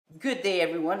Good day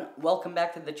everyone, welcome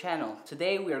back to the channel.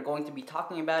 Today we are going to be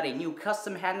talking about a new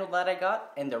custom handle that I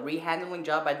got and the rehandling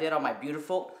job I did on my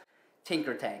beautiful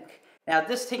Tinker Tank. Now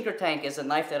this Tinker Tank is a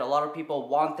knife that a lot of people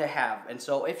want to have, and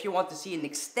so if you want to see an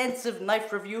extensive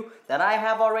knife review that I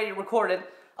have already recorded,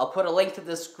 I'll put a link to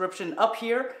the description up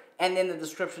here and in the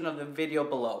description of the video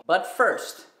below. But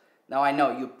first, now I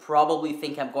know you probably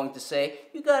think I'm going to say,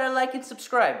 you gotta like and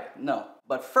subscribe. No.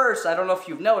 But first, I don't know if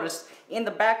you've noticed, in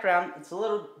the background, it's a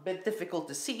little bit difficult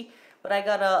to see, but I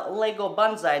got a Lego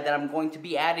bonsai that I'm going to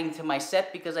be adding to my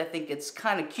set because I think it's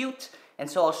kind of cute, and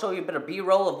so I'll show you a bit of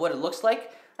B-roll of what it looks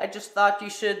like. I just thought you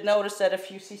should notice that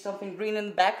if you see something green in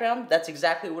the background, that's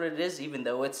exactly what it is, even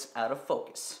though it's out of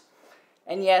focus.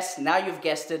 And yes, now you've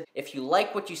guessed it, if you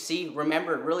like what you see,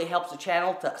 remember it really helps the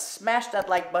channel to smash that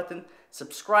like button,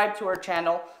 subscribe to our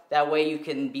channel, that way you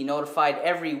can be notified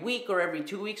every week or every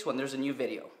 2 weeks when there's a new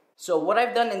video. So what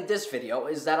I've done in this video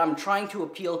is that I'm trying to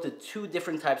appeal to two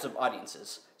different types of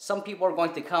audiences. Some people are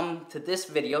going to come to this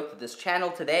video, to this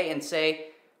channel today and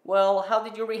say, well, how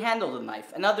did you rehandle the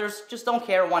knife? And others just don't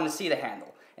care, want to see the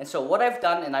handle. And so what I've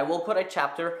done, and I will put a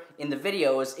chapter in the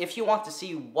video, is if you want to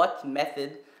see what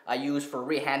method I use for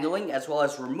rehandling as well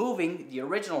as removing the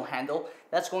original handle,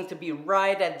 that's going to be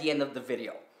right at the end of the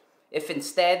video. If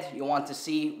instead you want to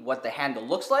see what the handle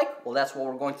looks like, well, that's what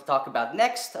we're going to talk about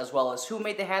next, as well as who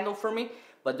made the handle for me,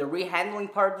 but the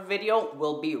rehandling part of the video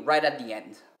will be right at the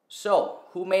end. So,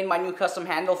 who made my new custom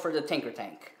handle for the Tinker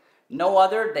Tank? No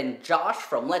other than Josh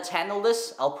from Let's Handle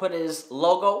This. I'll put his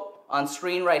logo on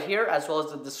screen right here, as well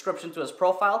as the description to his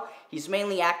profile. He's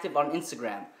mainly active on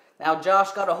Instagram. Now,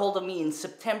 Josh got a hold of me in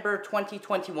September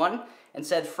 2021 and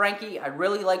said, Frankie, I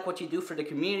really like what you do for the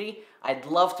community. I'd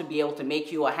love to be able to make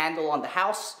you a handle on the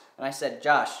house. And I said,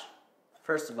 Josh,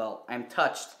 first of all, I'm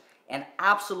touched. And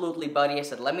absolutely, buddy, I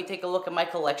said, let me take a look at my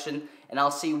collection and I'll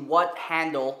see what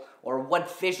handle or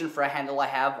what vision for a handle I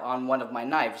have on one of my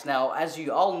knives. Now, as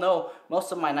you all know,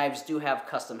 most of my knives do have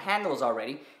custom handles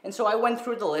already. And so I went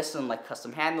through the list and like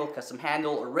custom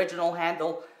handle, original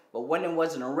handle. But when it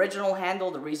was an original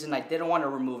handle, the reason I didn't want to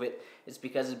remove it is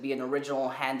because it'd be an original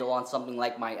handle on something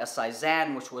like my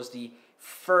Saizan, which was the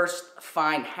first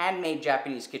fine handmade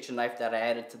Japanese kitchen knife that I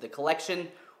added to the collection,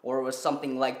 or it was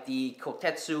something like the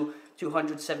Kotetsu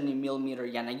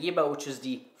 270mm Yanagiba, which is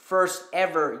the first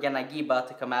ever Yanagiba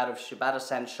to come out of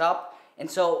Shibata-san's shop. And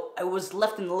so I was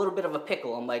left in a little bit of a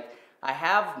pickle. I'm like, I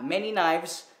have many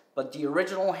knives, but the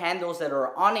original handles that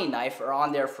are on a knife are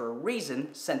on there for a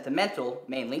reason, sentimental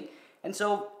mainly. And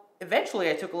so eventually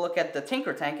I took a look at the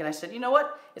Tinker Tank and I said, you know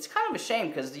what? It's kind of a shame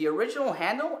because the original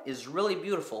handle is really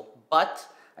beautiful, but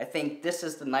I think this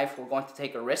is the knife we're going to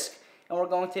take a risk and we're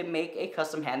going to make a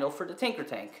custom handle for the Tinker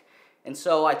Tank. And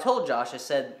so I told Josh, I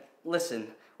said, listen,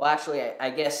 well actually I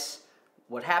guess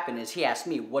what happened is he asked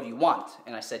me, what do you want?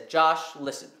 And I said, Josh,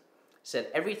 listen. I said,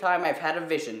 every time I've had a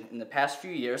vision in the past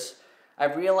few years,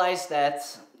 I've realized that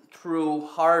through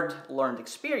hard-learned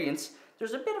experience,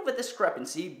 there's a bit of a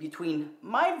discrepancy between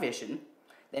my vision,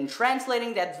 then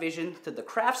translating that vision to the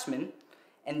craftsman,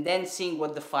 and then seeing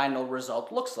what the final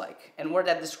result looks like. And where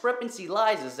that discrepancy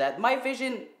lies is that my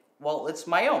vision, well, it's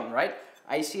my own, right?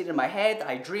 I see it in my head,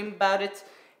 I dream about it,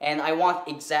 and I want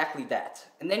exactly that.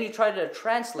 And then you try to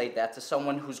translate that to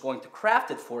someone who's going to craft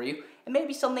it for you, and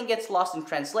maybe something gets lost in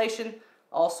translation.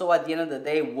 Also, at the end of the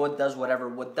day, wood does whatever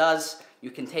wood does. You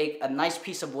can take a nice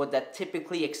piece of wood that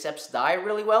typically accepts dye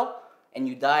really well, and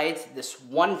you dye it this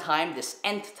one time, this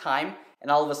nth time,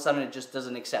 and all of a sudden it just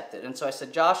doesn't accept it. And so I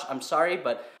said, Josh, I'm sorry,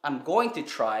 but I'm going to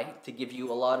try to give you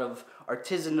a lot of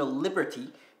artisanal liberty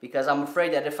because I'm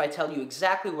afraid that if I tell you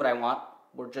exactly what I want,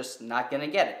 we're just not going to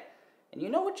get it. And you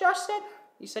know what Josh said?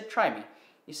 He said, try me.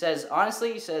 He says,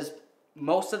 honestly, he says,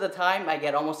 most of the time I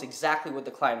get almost exactly what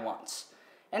the client wants.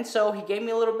 And so he gave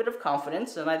me a little bit of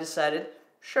confidence and I decided,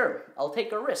 sure, I'll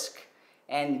take a risk.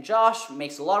 And Josh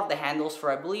makes a lot of the handles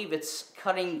for, I believe it's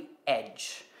Cutting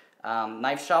Edge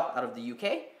knife shop out of the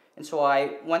UK. And so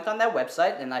I went on that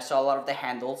website and I saw a lot of the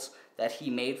handles that he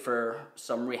made for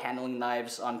some rehandling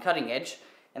knives on Cutting Edge.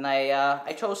 And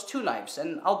I chose two knives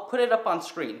and I'll put it up on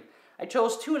screen. I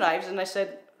chose two knives and I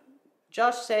said,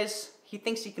 Josh says he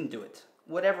thinks he can do it.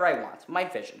 Whatever I want, my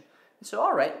vision. And so,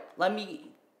 all right, let me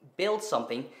build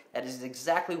something that is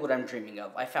exactly what I'm dreaming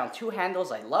of. I found two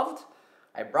handles I loved.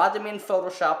 I brought them in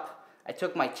Photoshop. I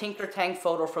took my Tinker Tank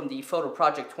photo from the Photo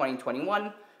Project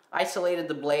 2021, isolated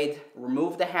the blade,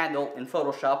 removed the handle in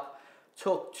Photoshop,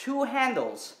 took two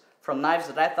handles from knives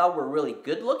that I thought were really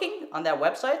good looking on that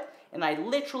website, and I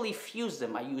literally fused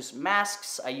them. I used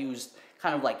masks, I used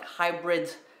kind of like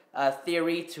hybrid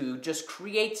theory to just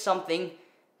create something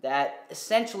that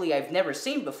essentially I've never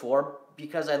seen before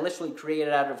because I literally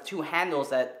created out of two handles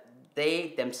that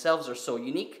they themselves are so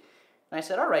unique. And I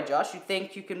said, all right, Josh, you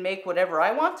think you can make whatever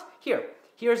I want?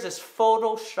 Here's this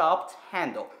photoshopped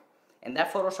handle. And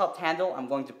that photoshopped handle I'm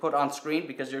going to put on screen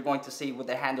because you're going to see what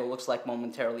the handle looks like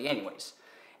momentarily anyways.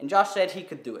 And Josh said he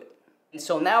could do it. And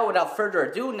so now, without further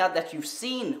ado, now that you've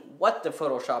seen what the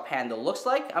Photoshop handle looks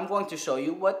like, I'm going to show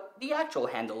you what the actual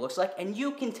handle looks like, and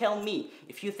you can tell me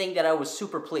if you think that I was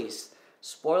super pleased.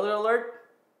 Spoiler alert,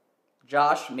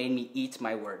 Josh made me eat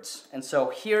my words. And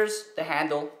so here's the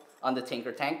handle on the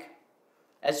Tinker Tank.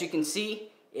 As you can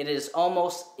see, it is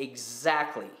almost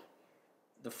exactly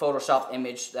the Photoshop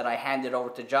image that I handed over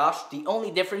to Josh. The only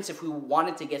difference, if we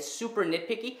wanted to get super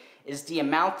nitpicky, is the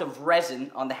amount of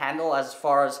resin on the handle as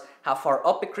far as how far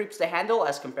up it creeps the handle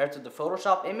as compared to the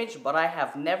Photoshop image. But I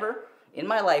have never in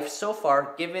my life so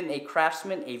far given a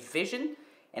craftsman a vision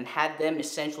and had them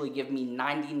essentially give me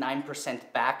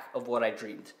 99% back of what I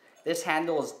dreamed. This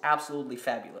handle is absolutely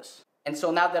fabulous. And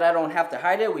so now that I don't have to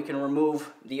hide it, we can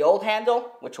remove the old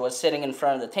handle, which was sitting in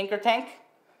front of the Tinker Tank.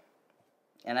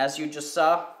 And as you just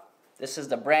saw, this is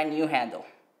the brand new handle.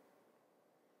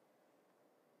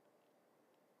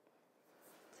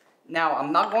 Now,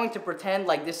 I'm not going to pretend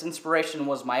like this inspiration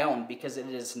was my own, because it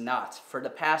is not. For the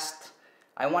past,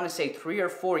 I want to say 3 or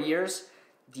 4 years,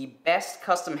 the best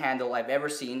custom handle I've ever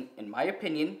seen, in my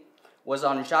opinion, was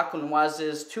on Jacques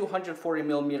Noise's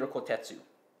 240mm Kotetsu.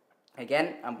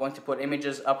 Again, I'm going to put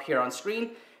images up here on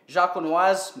screen. Jacques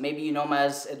Noise, maybe you know him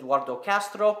as Eduardo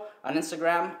Castro on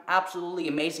Instagram. Absolutely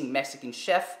amazing Mexican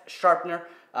chef, sharpener.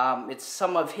 It's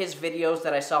some of his videos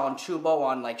that I saw on Chubo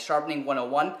on like Sharpening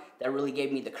 101 that really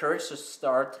gave me the courage to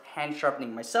start hand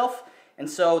sharpening myself. And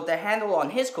so the handle on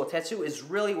his Kotetsu is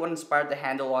really what inspired the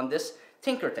handle on this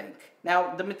Tinker Tank.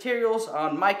 Now, the materials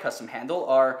on my custom handle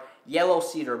are yellow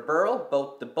cedar burl,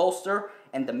 both the bolster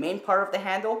and the main part of the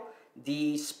handle.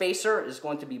 The spacer is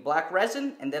going to be black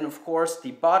resin, and then of course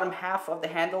the bottom half of the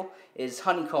handle is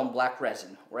honeycomb black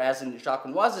resin. Whereas in Jacques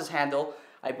Noise's handle,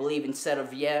 I believe instead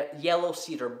of yellow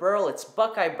cedar burl, it's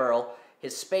buckeye burl.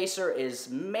 His spacer is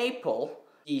maple.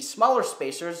 The smaller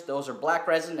spacers, those are black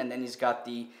resin, and then he's got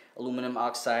the aluminum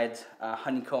oxide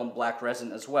honeycomb black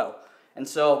resin as well. And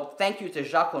so thank you to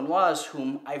Jacques Noise,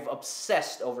 whom I've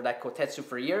obsessed over that Kotetsu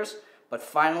for years, but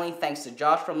finally, thanks to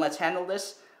Josh from Let's Handle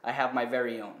This, I have my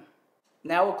very own.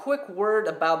 Now, a quick word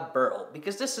about burl,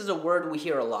 because this is a word we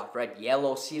hear a lot, right?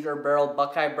 Yellow cedar burl,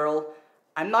 buckeye burl.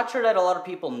 I'm not sure that a lot of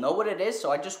people know what it is,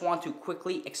 so I just want to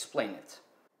quickly explain it.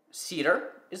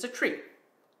 Cedar is a tree.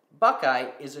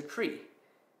 Buckeye is a tree.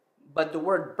 But the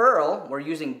word burl, we're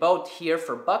using both here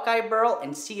for buckeye burl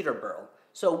and cedar burl.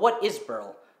 So what is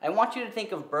burl? I want you to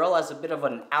think of burl as a bit of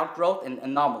an outgrowth and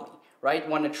anomaly, right?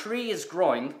 When a tree is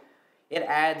growing, it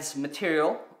adds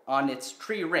material on its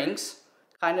tree rings,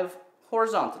 kind of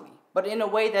horizontally, but in a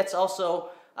way that's also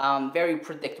very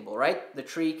predictable, right? The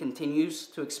tree continues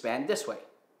to expand this way.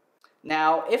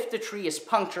 Now, if the tree is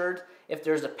punctured, if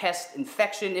there's a pest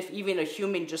infection, if even a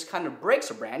human just kind of breaks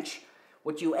a branch,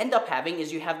 what you end up having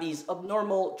is you have these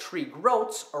abnormal tree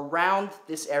growths around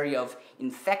this area of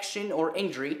infection or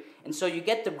injury, and so you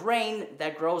get the grain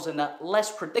that grows in a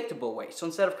less predictable way. So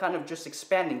instead of kind of just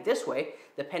expanding this way,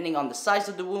 depending on the size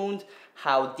of the wound,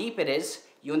 how deep it is,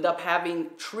 you end up having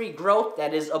tree growth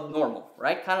that is abnormal,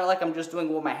 right? Kind of like I'm just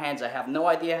doing with my hands. I have no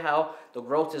idea how the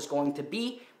growth is going to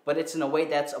be, but it's in a way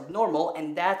that's abnormal,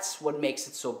 and that's what makes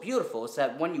it so beautiful. It's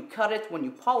that when you cut it, when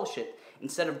you polish it,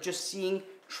 instead of just seeing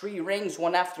tree rings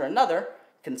one after another,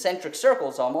 concentric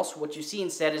circles almost, what you see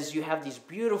instead is you have these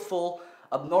beautiful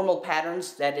abnormal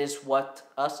patterns. That is what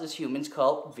us as humans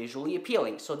call visually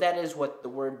appealing. So that is what the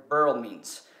word burl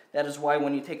means. That is why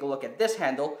when you take a look at this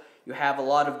handle, you have a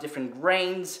lot of different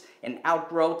grains and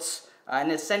outgrowths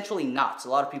and essentially knots. A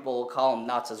lot of people will call them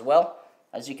knots as well.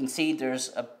 As you can see, there's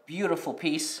a beautiful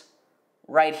piece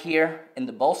right here in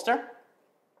the bolster.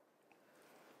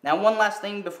 Now, one last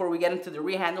thing before we get into the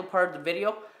rehandle part of the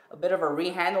video, a bit of a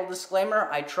rehandle disclaimer.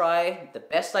 I try the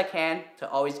best I can to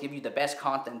always give you the best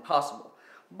content possible.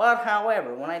 But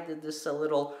however, when I did this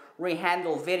little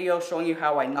rehandle video showing you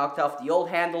how I knocked off the old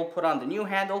handle, put on the new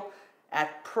handle,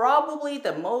 at probably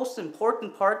the most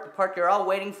important part, the part you're all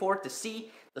waiting for to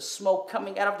see, the smoke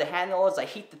coming out of the handle as I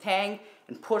heat the tang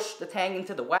and push the tang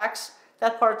into the wax,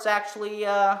 that part's actually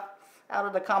out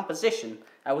of the composition.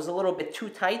 I was a little bit too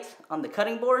tight on the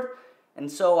cutting board,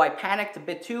 and so I panicked a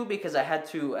bit too because I had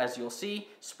to, as you'll see,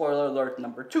 spoiler alert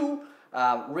number 2,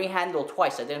 rehandle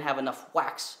twice. I didn't have enough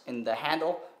wax in the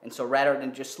handle, and so rather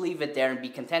than just leave it there and be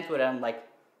content with it, I'm like,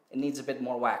 it needs a bit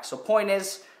more wax. So point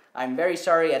is, I'm very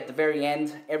sorry, at the very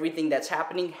end, everything that's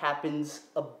happening happens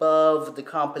above the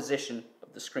composition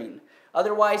of the screen.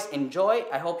 Otherwise, enjoy.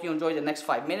 I hope you enjoy the next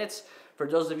 5 minutes. For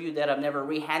those of you that have never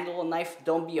rehandled a knife,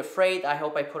 don't be afraid. I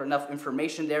hope I put enough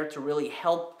information there to really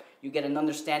help you get an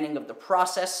understanding of the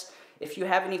process. If you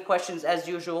have any questions, as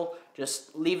usual,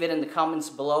 just leave it in the comments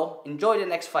below. Enjoy the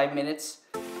next 5 minutes.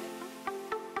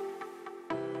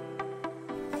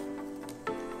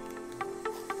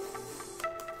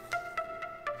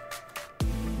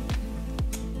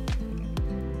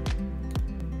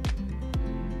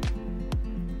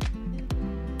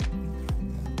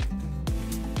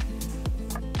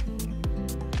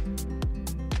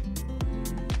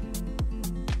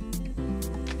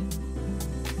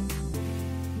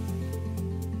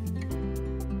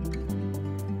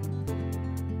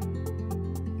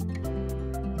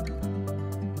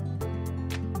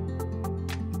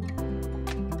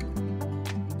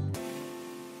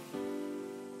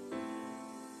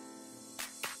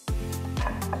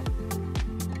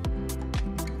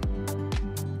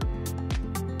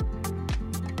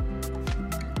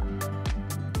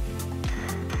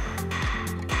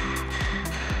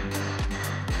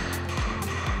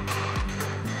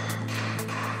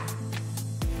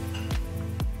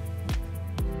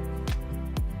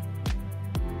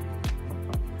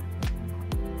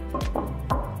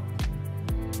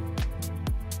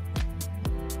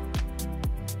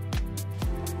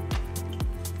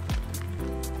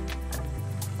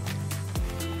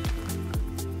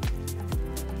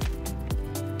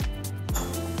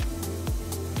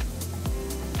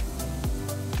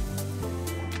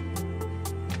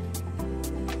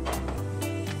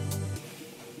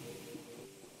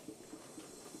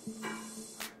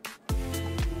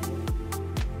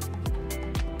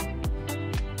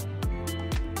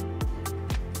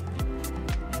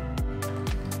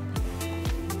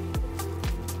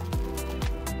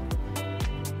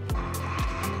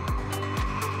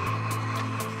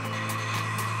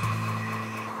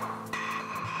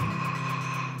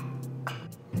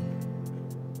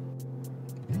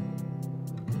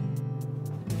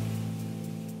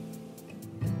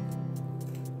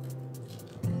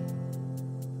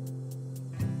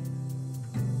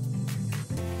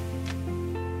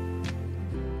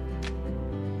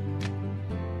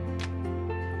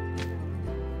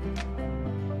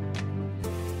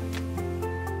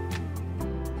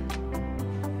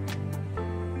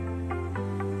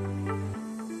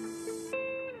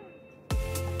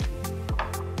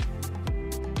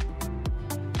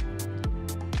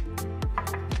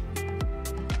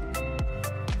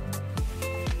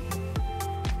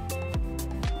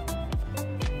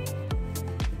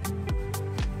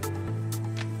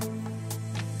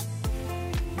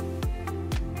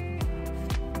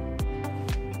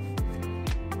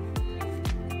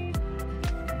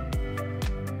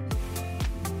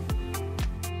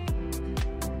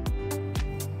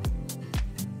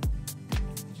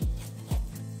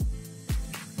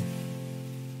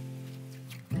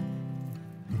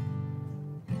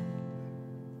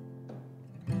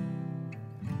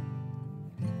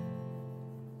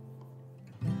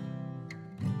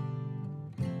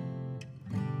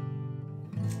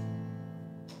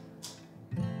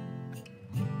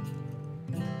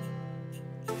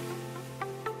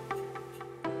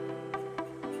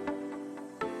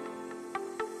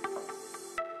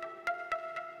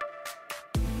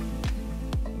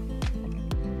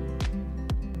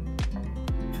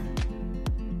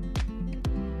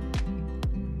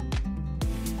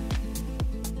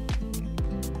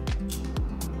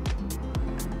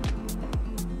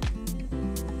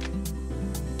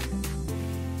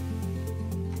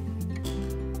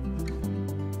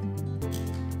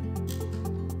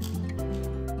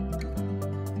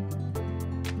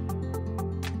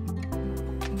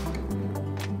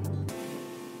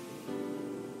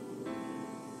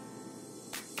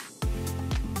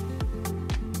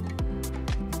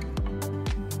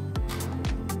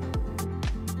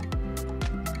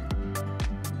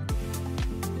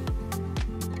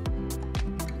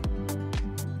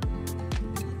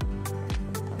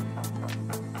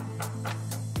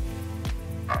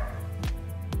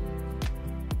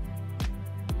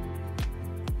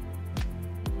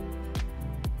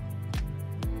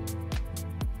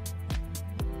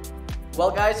 Well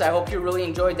guys, I hope you really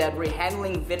enjoyed that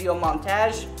rehandling video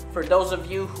montage. For those of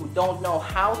you who don't know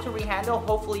how to rehandle,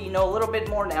 hopefully you know a little bit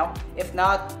more now. If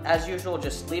not, as usual,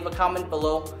 just leave a comment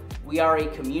below. We are a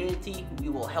community, we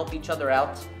will help each other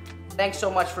out. Thanks so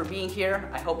much for being here.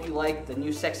 I hope you like the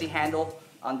new sexy handle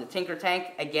on the Tinker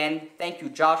Tank. Again, thank you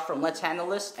Josh from Let's Handle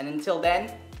This, and until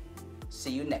then,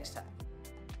 see you next time.